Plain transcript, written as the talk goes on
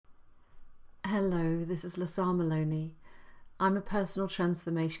Hello, this is Lasar Maloney. I'm a personal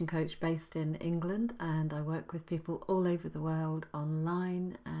transformation coach based in England, and I work with people all over the world,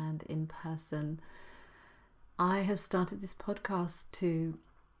 online and in person. I have started this podcast to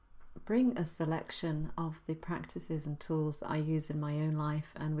bring a selection of the practices and tools that I use in my own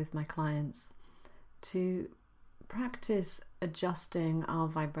life and with my clients to practice adjusting our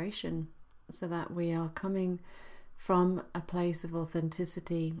vibration so that we are coming from a place of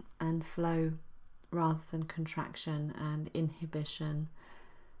authenticity and flow rather than contraction and inhibition.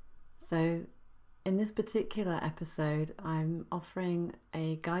 So in this particular episode, I'm offering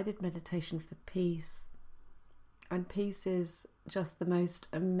a guided meditation for peace. And peace is just the most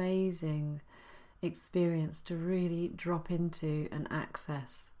amazing experience to really drop into and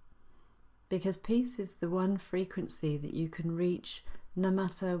access. Because peace is the one frequency that you can reach no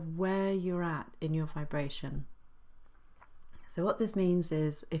matter where you're at in your vibration. So what this means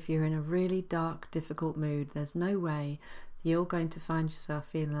is if you're in a really dark, difficult mood, there's no way you're going to find yourself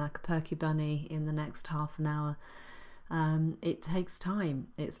feeling like a perky bunny in the next half an hour. It takes time.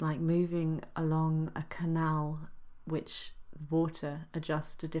 It's like moving along a canal which water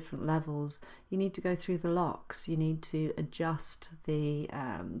adjusts to different levels. You need to go through the locks. You need to adjust the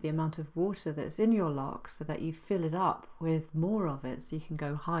amount of water that's in your lock so that you fill it up with more of it so you can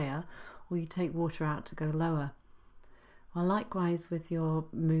go higher, or you take water out to go lower. Well, likewise with your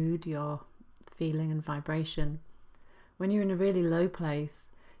mood, your feeling and vibration. When you're in a really low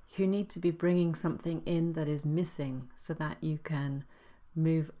place, you need to be bringing something in that is missing so that you can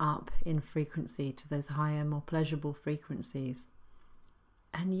move up in frequency to those higher, more pleasurable frequencies.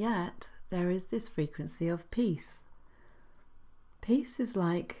 And yet, there is this frequency of peace. Peace is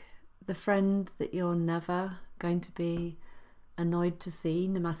like the friend that you're never going to be annoyed to see,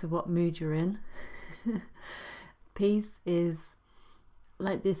 no matter what mood you're in. Peace is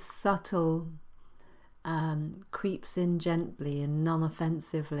like this subtle, creeps in gently and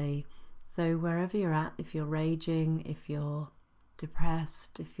non-offensively. So wherever you're at, if you're raging, if you're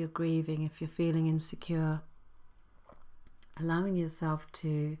depressed, if you're grieving, if you're feeling insecure, allowing yourself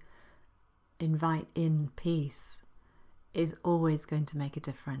to invite in peace is always going to make a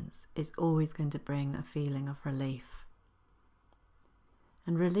difference. It's always going to bring a feeling of relief.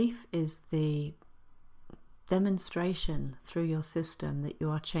 And relief is the demonstration through your system that you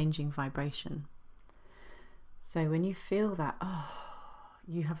are changing vibration. So when you feel that,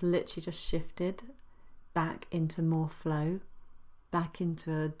 you have literally just shifted back into more flow, back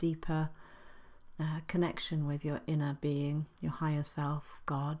into a deeper connection with your inner being, your higher self,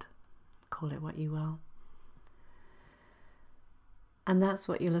 God, call it what you will. And that's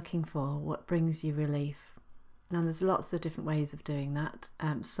what you're looking for, what brings you relief. Now there's lots of different ways of doing that,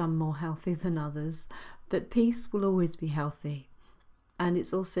 some more healthy than others, but peace will always be healthy. And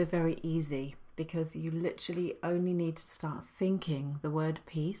it's also very easy because you literally only need to start thinking the word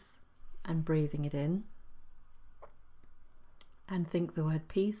peace and breathing it in. And think the word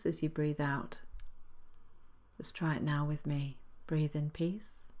peace as you breathe out. Just try it now with me. Breathe in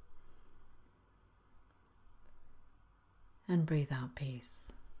peace. And breathe out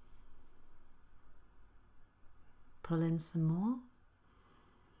peace. Pull in some more.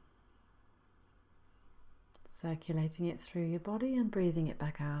 Circulating it through your body and breathing it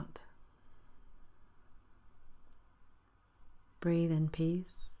back out. Breathe in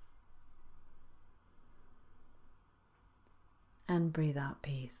peace. And breathe out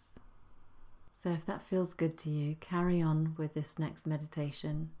peace. So if that feels good to you, carry on with this next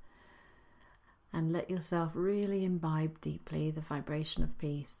meditation and let yourself really imbibe deeply the vibration of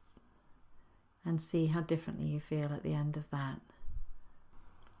peace and see how differently you feel at the end of that.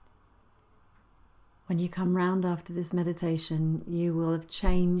 When you come round after this meditation, you will have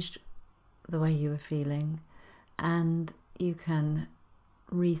changed the way you were feeling, and you can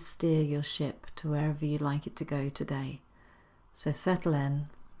re-steer your ship to wherever you'd like it to go today. So settle in,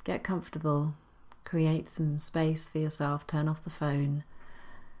 get comfortable, create some space for yourself, turn off the phone,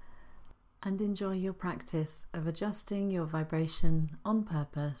 and enjoy your practice of adjusting your vibration on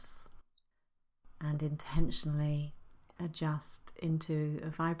purpose and intentionally adjust into a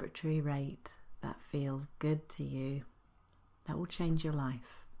vibratory rate that feels good to you, that will change your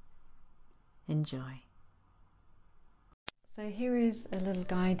life. Enjoy. So here is a little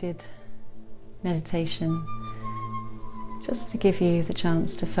guided meditation just to give you the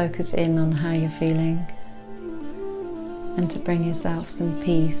chance to focus in on how you're feeling and to bring yourself some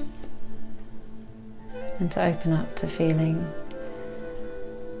peace and to open up to feeling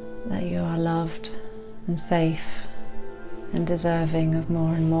that you are loved and safe and deserving of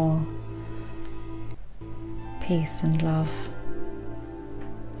more and more peace and love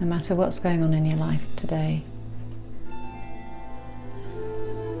no matter what's going on in your life today.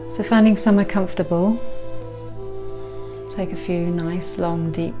 So finding somewhere comfortable, take a few nice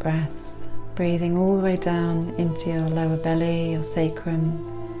long deep breaths, breathing all the way down into your lower belly, your sacrum,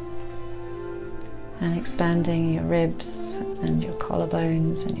 and expanding your ribs and your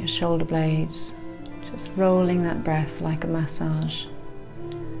collarbones and your shoulder blades, just rolling that breath like a massage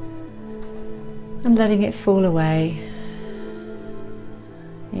and letting it fall away.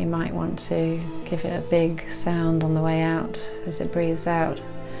 You might want to give it a big sound on the way out as it breathes out,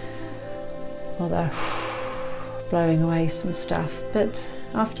 although blowing away some stuff. But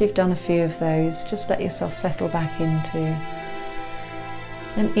after you've done a few of those, just let yourself settle back into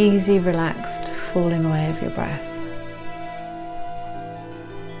an easy, relaxed falling away of your breath.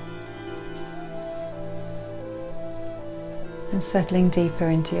 And settling deeper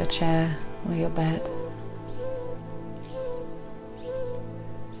into your chair or your bed.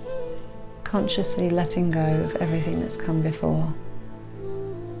 Consciously letting go of everything that's come before.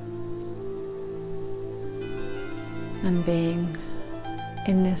 And being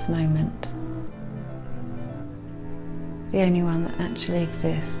in this moment, the only one that actually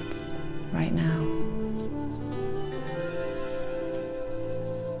exists right now.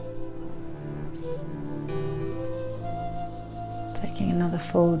 Taking another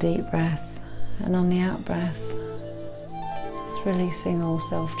full deep breath, and on the out breath, just releasing all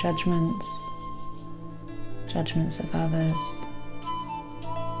self-judgments, judgments of others,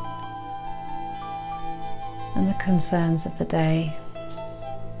 and the concerns of the day,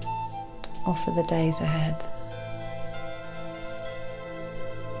 or for the days ahead.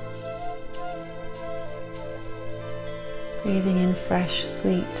 Breathing in fresh,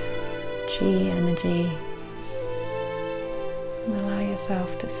 sweet chi energy, and allow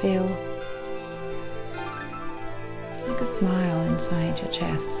yourself to feel like a smile inside your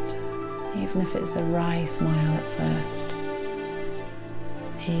chest, even if it's a wry smile at first.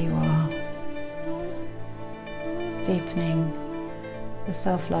 Here you are, deepening the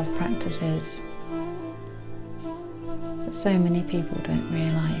self-love practices that so many people don't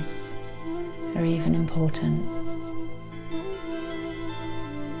realize are even important.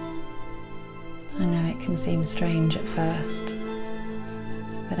 I know it can seem strange at first,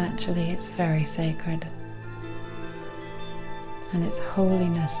 but actually it's very sacred. And it's wholly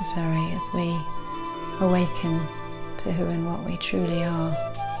necessary as we awaken to who and what we truly are.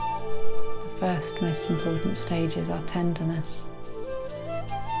 The first most important stage is our tenderness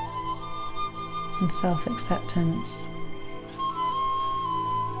and self-acceptance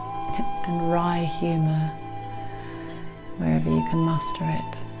and wry humour wherever you can muster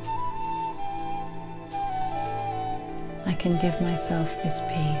it. I can give myself this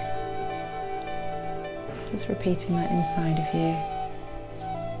peace. Just repeating that inside of you.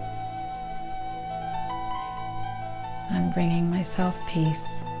 I'm bringing myself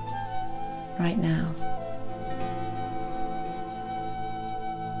peace right now.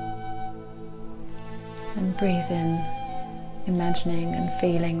 And breathe in, imagining and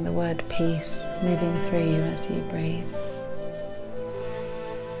feeling the word peace moving through you as you breathe.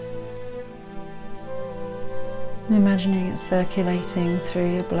 Imagining it circulating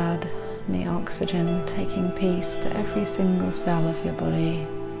through your blood, and the oxygen taking peace to every single cell of your body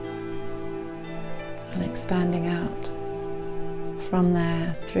and expanding out from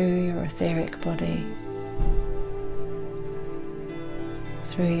there through your etheric body,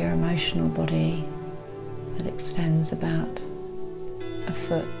 through your emotional body that extends about a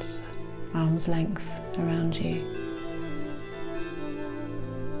foot, arm's length around you.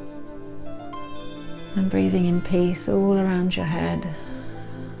 And breathing in peace all around your head.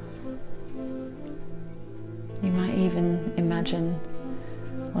 You might even imagine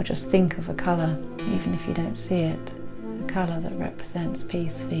or just think of a colour, even if you don't see it, a colour that represents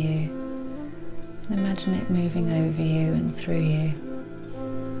peace for you. And imagine it moving over you and through you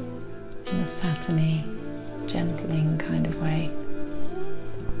in a satiny, gentling kind of way.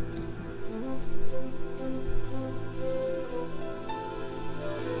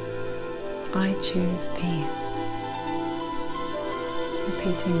 I choose peace.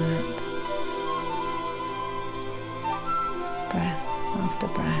 Repeating that breath after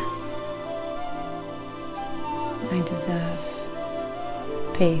breath. I deserve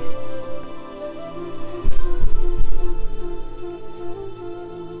peace.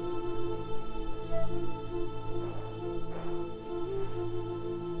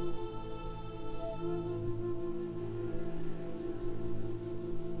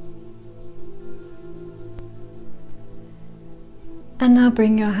 And now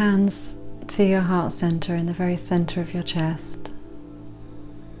bring your hands to your heart center in the very center of your chest.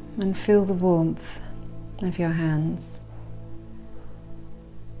 and feel the warmth of your hands,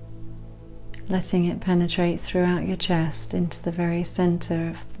 letting it penetrate throughout your chest into the very center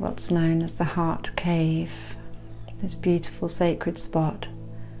of what's known as the heart cave, this beautiful sacred spot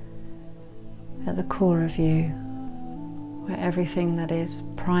at the core of you, where everything that is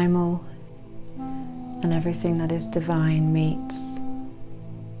primal and everything that is divine meets.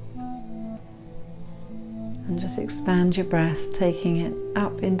 And just expand your breath, taking it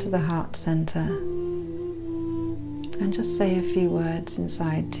up into the heart center, and just say a few words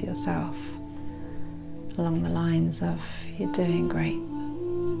inside to yourself along the lines of, you're doing great,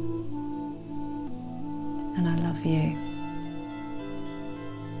 and I love you.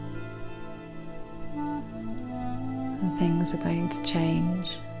 And things are going to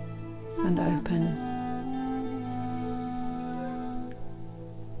change and open.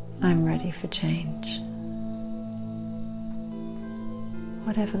 I'm ready for change.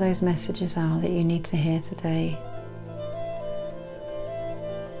 Whatever those messages are that you need to hear today,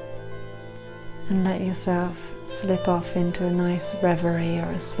 and let yourself slip off into a nice reverie or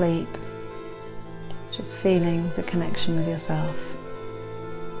a sleep, just feeling the connection with yourself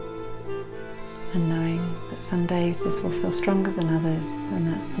and knowing that some days this will feel stronger than others, and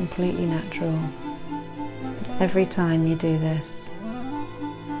that's completely natural. But every time you do this,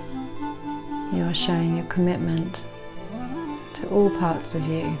 you are showing your commitment to all parts of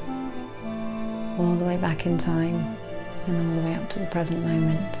you, all the way back in time and all the way up to the present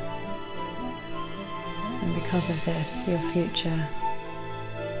moment. And because of this, your future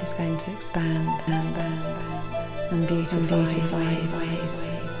is going to expand and beautify ways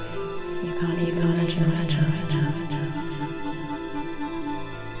you can't even imagine right now.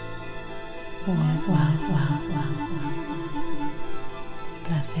 All is well.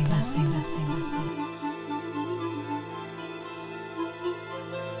 Blessing.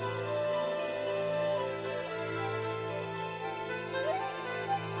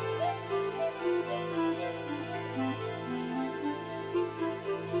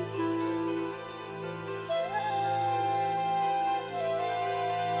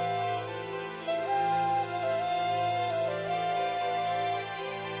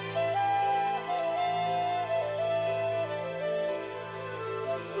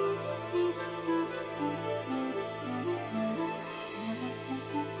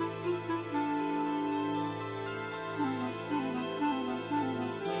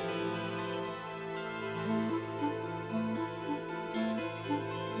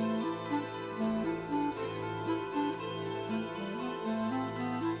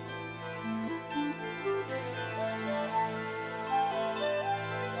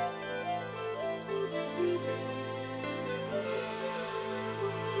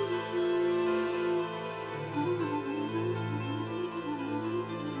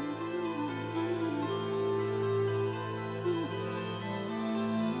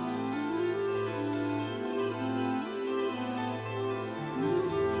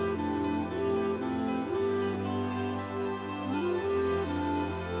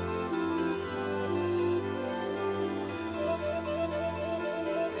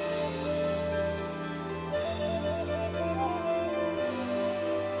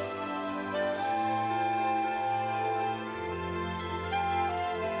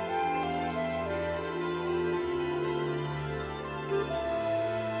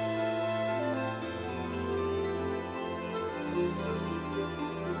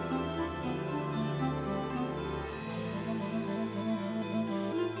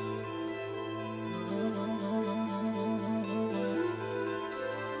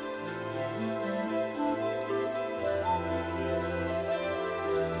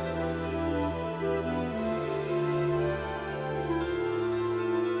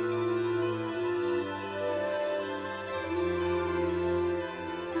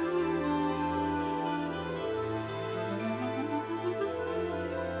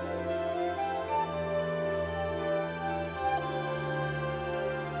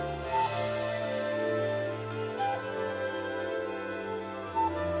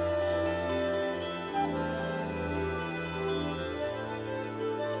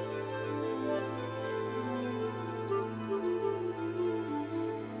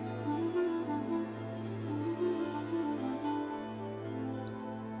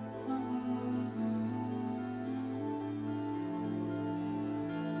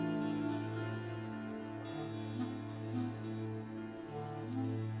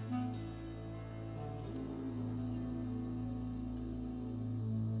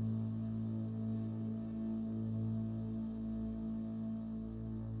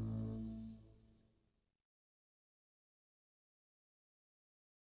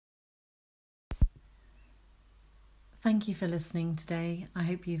 Thank you for listening today. I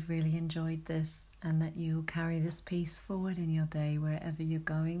hope you've really enjoyed this and that you'll carry this piece forward in your day wherever you're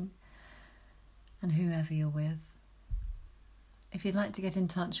going and whoever you're with. If you'd like to get in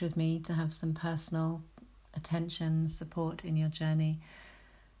touch with me to have some personal attention, support in your journey,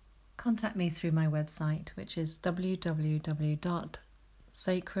 contact me through my website, which is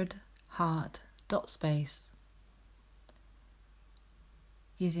www.sacredheart.space.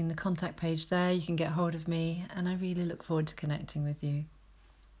 Using the contact page there, you can get hold of me, and I really look forward to connecting with you.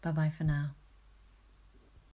 Bye-bye for now.